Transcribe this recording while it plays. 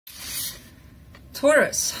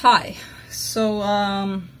Taurus, hi.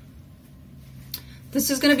 So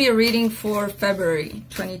this is going to be a reading for February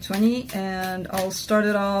 2020, and I'll start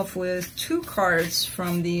it off with 2 cards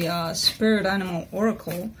from the Spirit Animal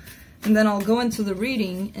Oracle, and then I'll go into the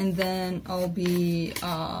reading, and then I'll be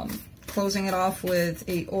closing it off with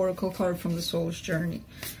a Oracle card from the Soul's Journey.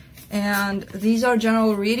 And these are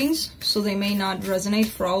general readings, so they may not resonate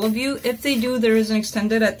for all of you. If they do, there is an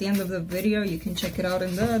extended at the end of the video. You can check it out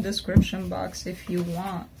in the description box if you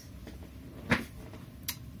want,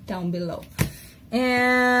 down below.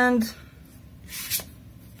 And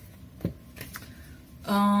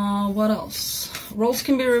what else? Roles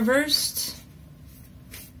can be reversed.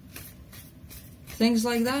 Things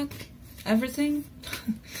like that. Everything.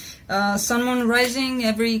 Sun, moon, rising.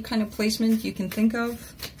 Every kind of placement you can think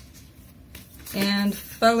of. And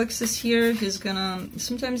Felix is here. He's gonna,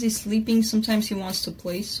 sometimes he's sleeping, sometimes he wants to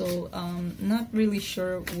play, so not really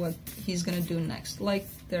sure what he's gonna do next. Like,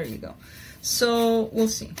 there you go. So we'll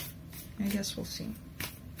see. I guess we'll see.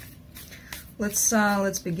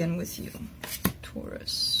 Let's begin with you,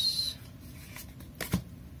 Taurus.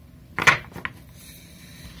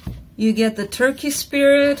 You get the Turkey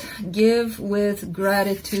spirit, give with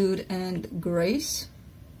gratitude and grace.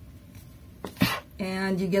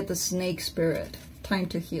 And you get the Snake spirit, time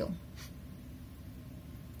to heal.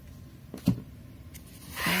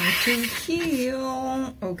 Time to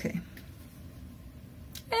heal. Okay.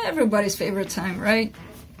 Everybody's favorite time, right?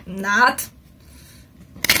 Not?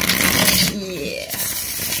 Yeah.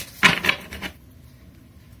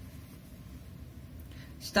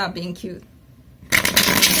 Stop being cute.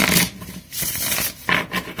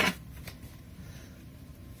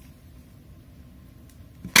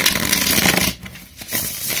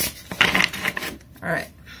 Alright,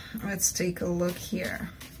 let's take a look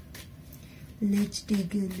here. Let's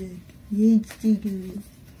take a look. Let's take a look.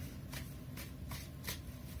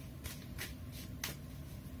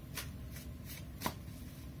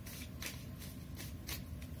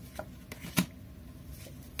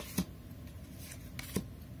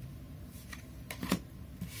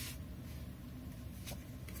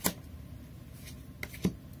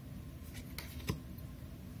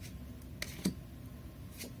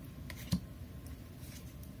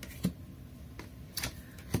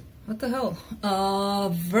 What the hell?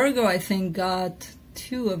 Virgo, I think, got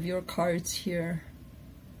 2 of your cards here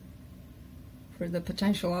for the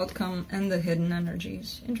potential outcome and the hidden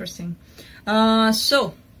energies. Interesting.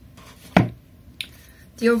 So,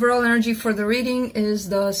 the overall energy for the reading is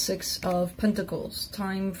the 6 of Pentacles.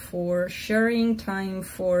 Time for sharing, time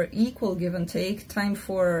for equal give and take, time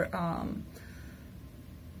for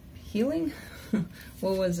healing?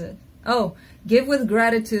 What was it? Oh, give with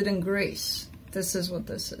gratitude and grace. This is what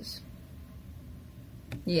this is.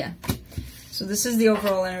 Yeah. So this is the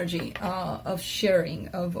overall energy of sharing,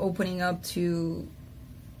 of opening up to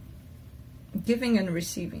giving and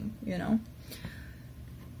receiving, you know.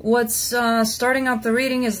 What's starting up the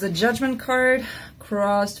reading is the Judgment card,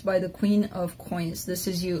 crossed by the Queen of Coins. This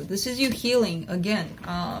is you. This is you healing again.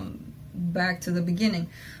 Back to the beginning.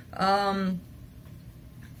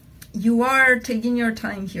 You are taking your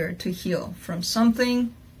time here to heal from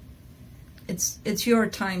something. It's your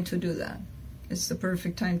time to do that. It's the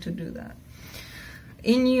perfect time to do that.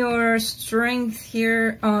 In your strength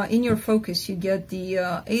here, in your focus, you get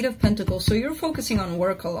the 8 of Pentacles. So you're focusing on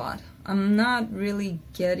work a lot. I'm not really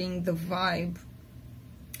getting the vibe.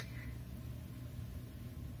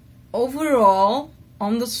 Overall,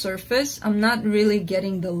 on the surface, I'm not really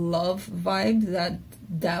getting the love vibe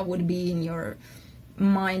that would be in your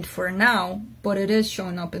mind for now, but it is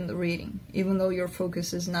showing up in the reading. Even though your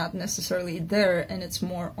focus is not necessarily there and it's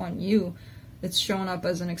more on you, it's showing up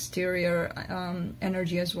as an exterior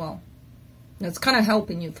energy as well. That's kind of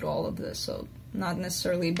helping you through all of this, so not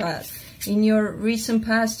necessarily bad. In your recent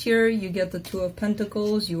past here, you get the 2 of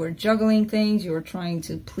Pentacles. You were juggling things, you were trying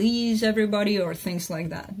to please everybody or things like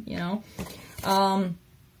that, you know.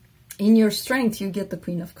 In your strength, you get the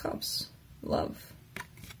Queen of Cups, love.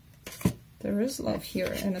 There is love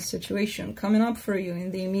here in a situation coming up for you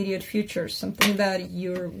in the immediate future. Something that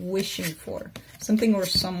you're wishing for. Something or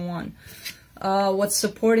someone. What's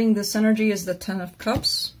supporting this energy is the 10 of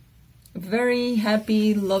Cups. Very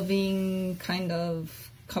happy, loving kind of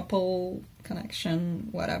couple connection,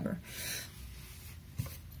 whatever.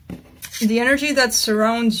 The energy that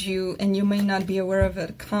surrounds you, and you may not be aware of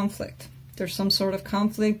it, conflict. There's some sort of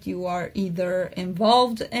conflict you are either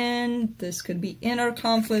involved in. This could be inner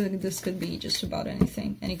conflict. This could be just about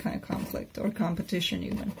anything, any kind of conflict or competition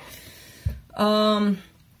even.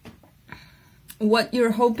 What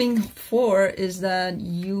you're hoping for is that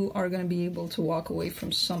you are going to be able to walk away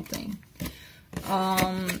from something.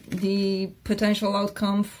 The potential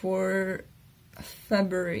outcome for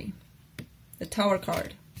February, the Tower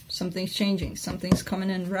card. Something's changing. Something's coming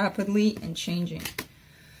in rapidly and changing.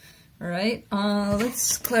 All right,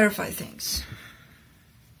 let's clarify things.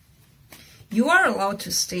 You are allowed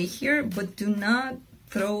to stay here, but do not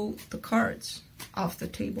throw the cards off the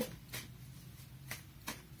table.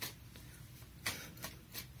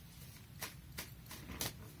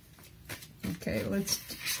 Okay,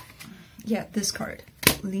 yeah, this card.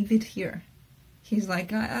 Leave it here. He's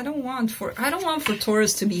like, I don't want for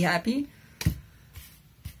Taurus to be happy.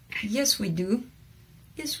 Yes, we do.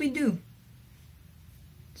 Yes, we do.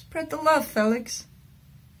 Spread the love, Felix.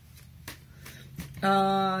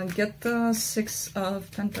 Get the Six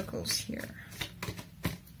of Pentacles here.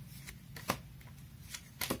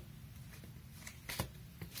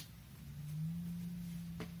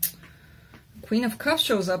 Queen of Cups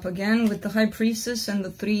shows up again with the High Priestess and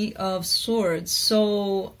the Three of Swords.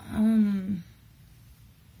 So,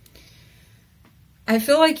 I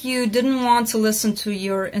feel like you didn't want to listen to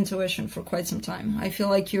your intuition for quite some time. I feel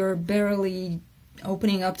like you're barely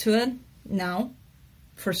opening up to it now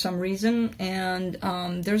for some reason. And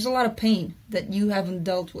there's a lot of pain that you haven't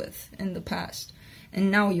dealt with in the past. And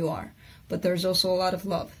now you are. But there's also a lot of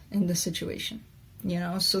love in the situation. You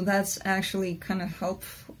know, so that's actually kind of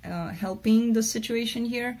helping the situation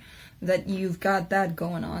here, that you've got that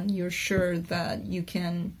going on. You're sure that you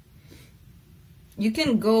can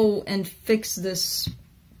go and fix this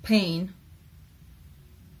pain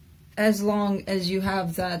as long as you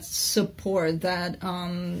have that support, that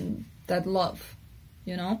love.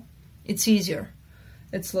 You know, it's easier.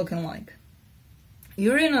 It's looking like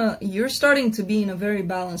you're starting to be in a very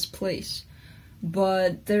balanced place.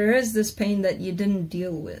 But there is this pain that you didn't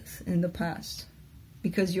deal with in the past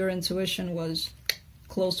because your intuition was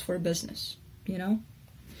closed for business, you know?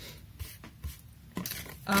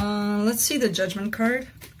 Let's see the Judgment card.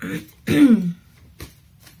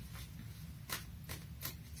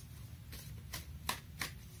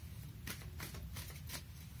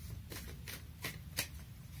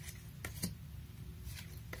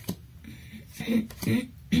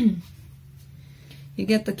 You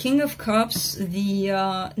get the King of Cups,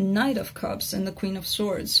 the Knight of Cups, and the Queen of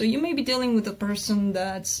Swords. So you may be dealing with a person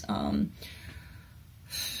that's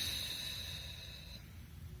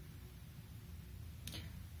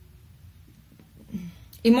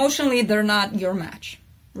emotionally, they're not your match,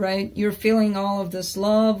 right? You're feeling all of this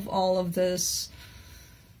love, all of this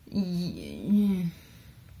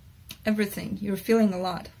everything. You're feeling a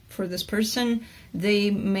lot for this person. They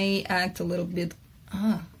may act a little bit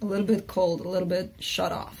cold, a little bit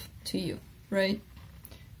shut off to you, right?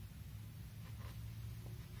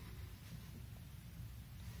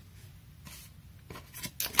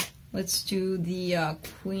 Let's do the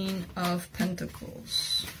Queen of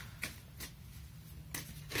Pentacles.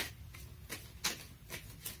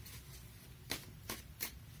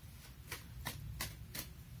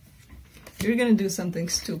 You're gonna do something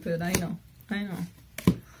stupid, I know.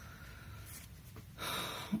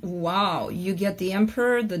 Wow, you get the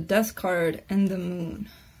Emperor, the Death card, and the Moon.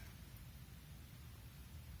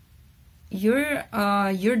 You're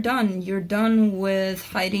done. You're done with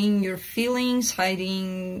hiding your feelings,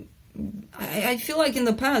 hiding... I feel like in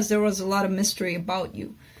the past there was a lot of mystery about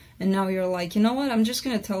you. And now you're like, you know what, I'm just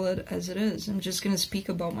going to tell it as it is. I'm just going to speak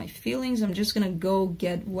about my feelings. I'm just going to go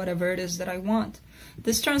get whatever it is that I want.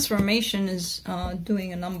 This transformation is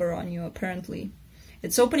doing a number on you, apparently.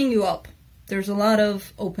 It's opening you up. There's a lot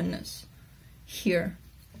of openness here.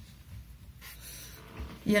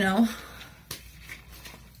 You know?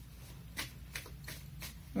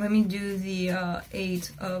 Let me do the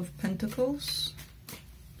Eight of Pentacles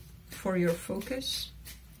for your focus.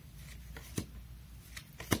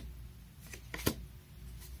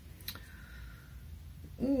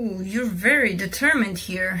 Ooh, you're very determined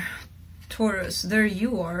here, Taurus. There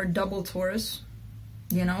you are, double Taurus.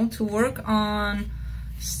 You know, to work on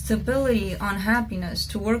stability, on happiness,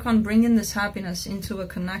 to work on bringing this happiness into a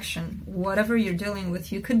connection. Whatever you're dealing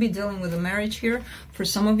with, you could be dealing with a marriage here for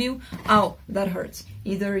some of you. Ow, that hurts.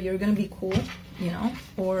 Either you're gonna be cool, you know,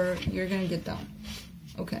 or you're gonna get down.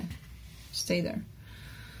 Okay, stay there.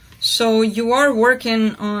 So you are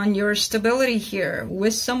working on your stability here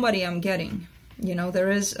with somebody, I'm getting. You know, there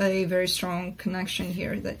is a very strong connection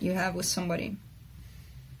here that you have with somebody.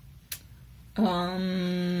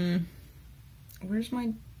 Where's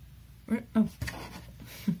my... oh.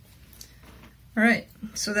 Alright,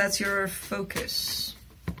 so that's your focus.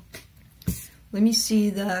 Let me see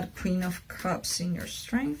that Queen of Cups in your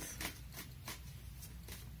strength.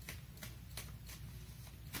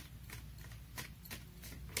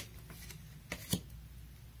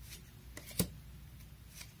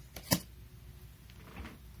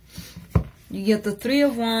 You get the Three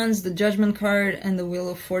of Wands, the Judgment card, and the Wheel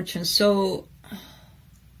of Fortune. So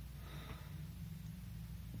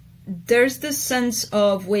there's this sense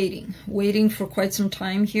of waiting for quite some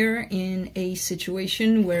time here in a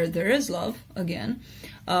situation where there is love, again,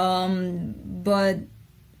 but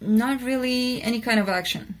not really any kind of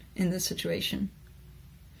action in this situation.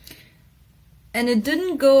 And it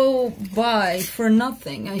didn't go by for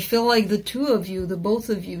nothing. I feel like the two of you, the both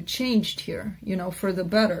of you, changed here, you know, for the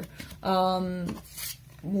better.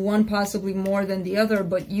 One possibly more than the other,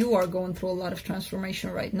 but you are going through a lot of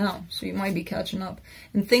transformation right now. So you might be catching up.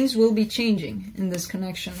 And things will be changing in this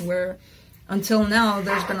connection, where until now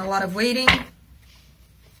there's been a lot of waiting.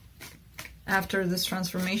 After this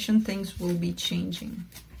transformation, things will be changing.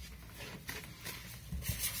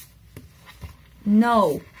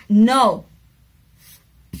 No. No.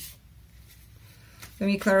 Let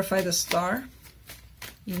me clarify the star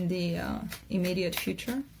in the immediate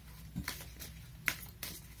future.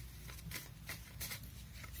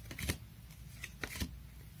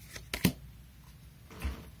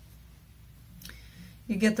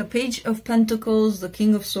 You get the Page of Pentacles, the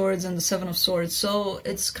King of Swords, and the Seven of Swords. So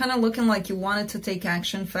it's kind of looking like you wanted to take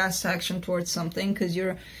action, fast action towards something, because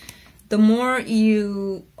the more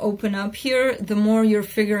you open up here, the more you're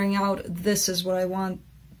figuring out, this is what I want,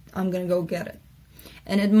 I'm going to go get it.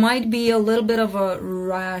 And it might be a little bit of a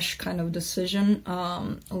rash kind of decision,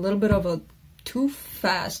 a little bit of a too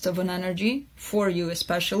fast of an energy for you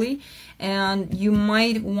especially, and you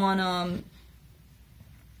might want to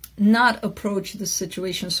not approach the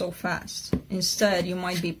situation so fast. Instead, you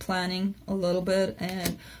might be planning a little bit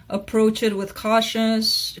and approach it with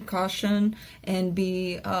caution and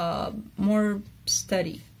be more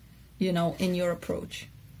steady, you know, in your approach,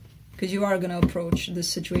 because you are going to approach this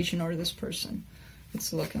situation or this person,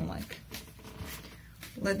 it's looking like.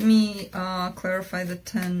 Let me clarify the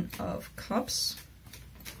Ten of Cups.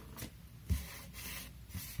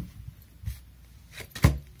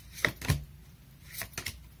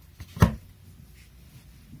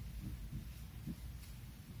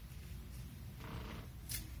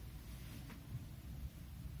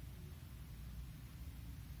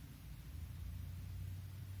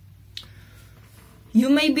 You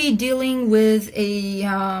may be dealing with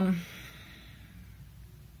a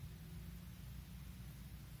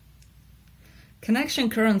connection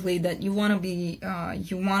currently that you want to be,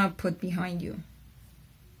 you want to put behind you.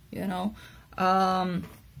 You know,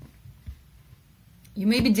 you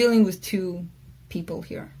may be dealing with two people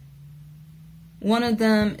here. One of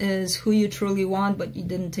them is who you truly want, but you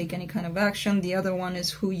didn't take any kind of action. The other one is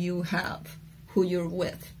who you have, who you're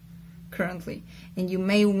with currently, and you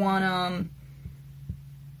may want to.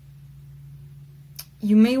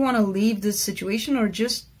 You may want to leave this situation, or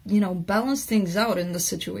just, you know, balance things out in the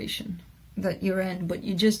situation that you're in, but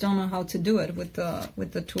you just don't know how to do it with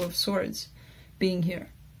the Two of Swords being here.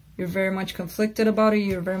 You're very much conflicted about it.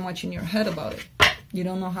 You're very much in your head about it. You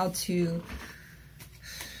don't know how to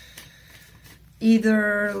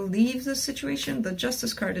either leave the situation. The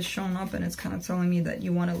Justice card is showing up, and it's kind of telling me that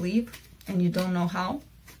you want to leave, and you don't know how.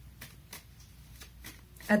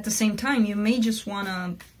 At the same time, you may just want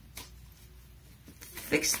to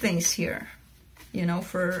fix things here, you know,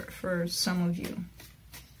 for some of you.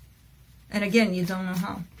 And again, you don't know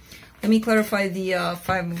how. Let me clarify the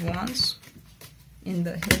Five of Wands in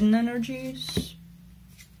the hidden energies.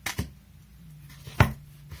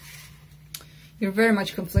 You're very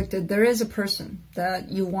much conflicted. There is a person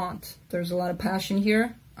that you want. There's a lot of passion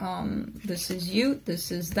here. This is you,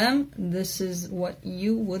 this is them, this is what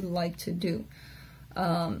you would like to do.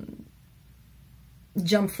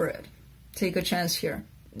 Jump for it. Take a chance here.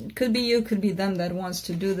 It could be you, could be them that wants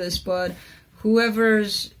to do this, but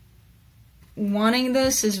whoever's wanting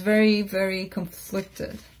this is very, very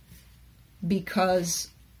conflicted because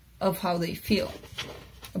of how they feel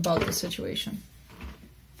about the situation.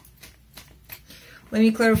 Let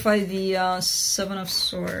me clarify the Seven of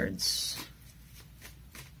Swords.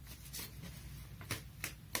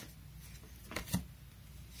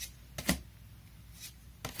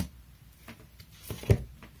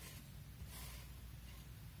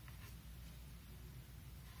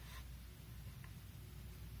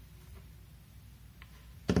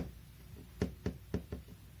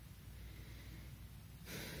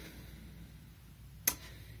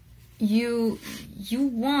 You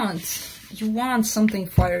want something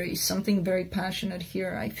fiery, something very passionate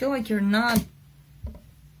here. I feel like you're not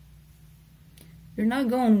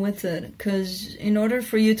going with it, because in order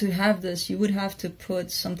for you to have this, you would have to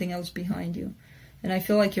put something else behind you. And I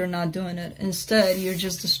feel like you're not doing it. Instead, you're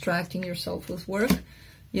just distracting yourself with work,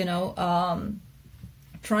 you know,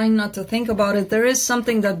 trying not to think about it, there is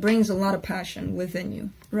something that brings a lot of passion within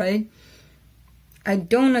you, right? I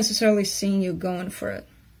don't necessarily see you going for it.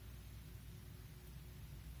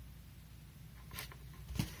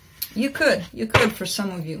 You could for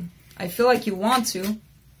some of you. I feel like you want to,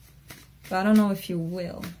 but I don't know if you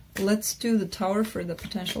will. Let's do the Tower for the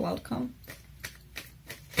potential outcome.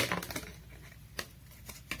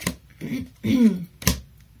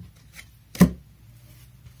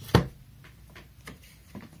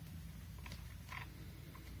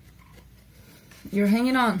 You're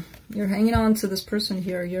hanging on. You're hanging on to this person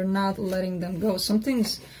here. You're not letting them go.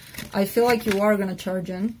 I feel like you are going to charge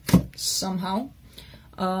in somehow.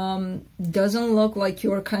 Doesn't look like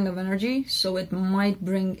your kind of energy, so it might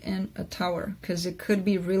bring in a Tower, because it could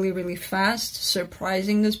be really, really fast,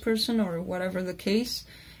 surprising this person or whatever the case,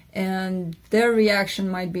 and their reaction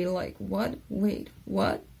might be like, what? Wait,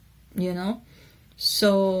 what? You know?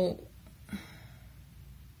 So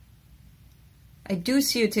I do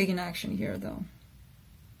see you taking action here, though.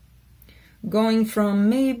 Going from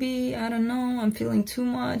maybe, I don't know, I'm feeling too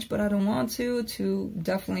much, but I don't want to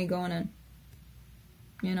definitely going in.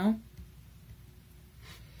 You know?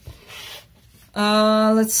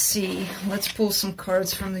 Let's see. Let's pull some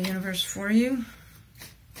cards from the universe for you.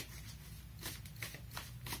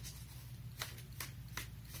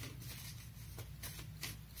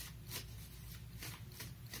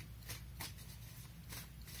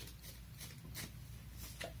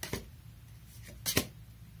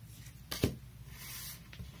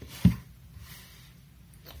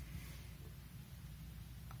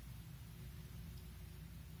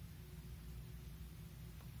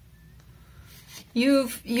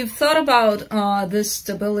 You've thought about this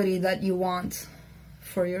stability that you want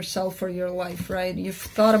for yourself, for your life, right? You've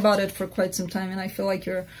thought about it for quite some time, and I feel like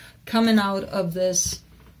you're coming out of this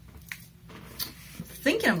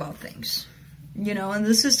thinking about things, you know, and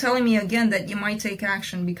this is telling me again that you might take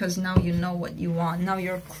action because now you know what you want. Now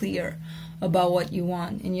you're clear about what you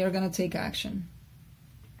want, and you're going to take action.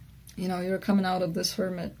 You know, you're coming out of this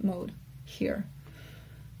hermit mode here.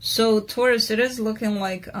 So, Taurus, it is looking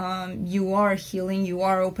like you are healing, you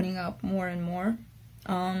are opening up more and more.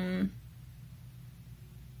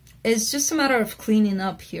 It's just a matter of cleaning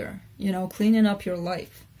up here, you know, cleaning up your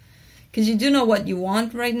life. Because you do know what you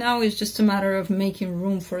want right now, it's just a matter of making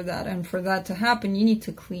room for that. And for that to happen, you need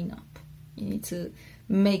to clean up. You need to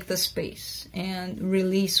make the space and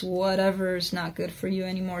release whatever is not good for you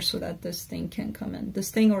anymore so that this thing can come in. This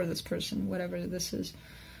thing or this person, whatever this is.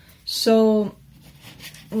 So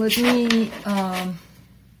let me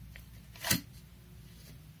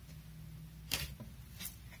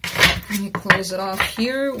close it off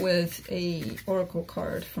here with a oracle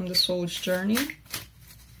card from the Soul's Journey.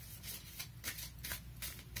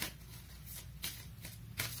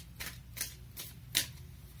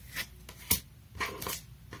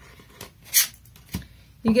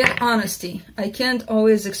 You get honesty. I can't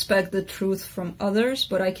always expect the truth from others,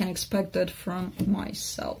 but I can expect it from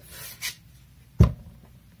myself.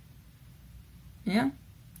 Yeah,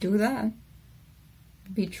 do that.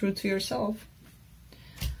 Be true to yourself.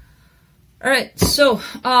 Alright, so,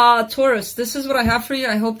 Taurus, this is what I have for you.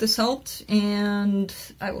 I hope this helped, and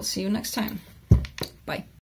I will see you next time. Bye.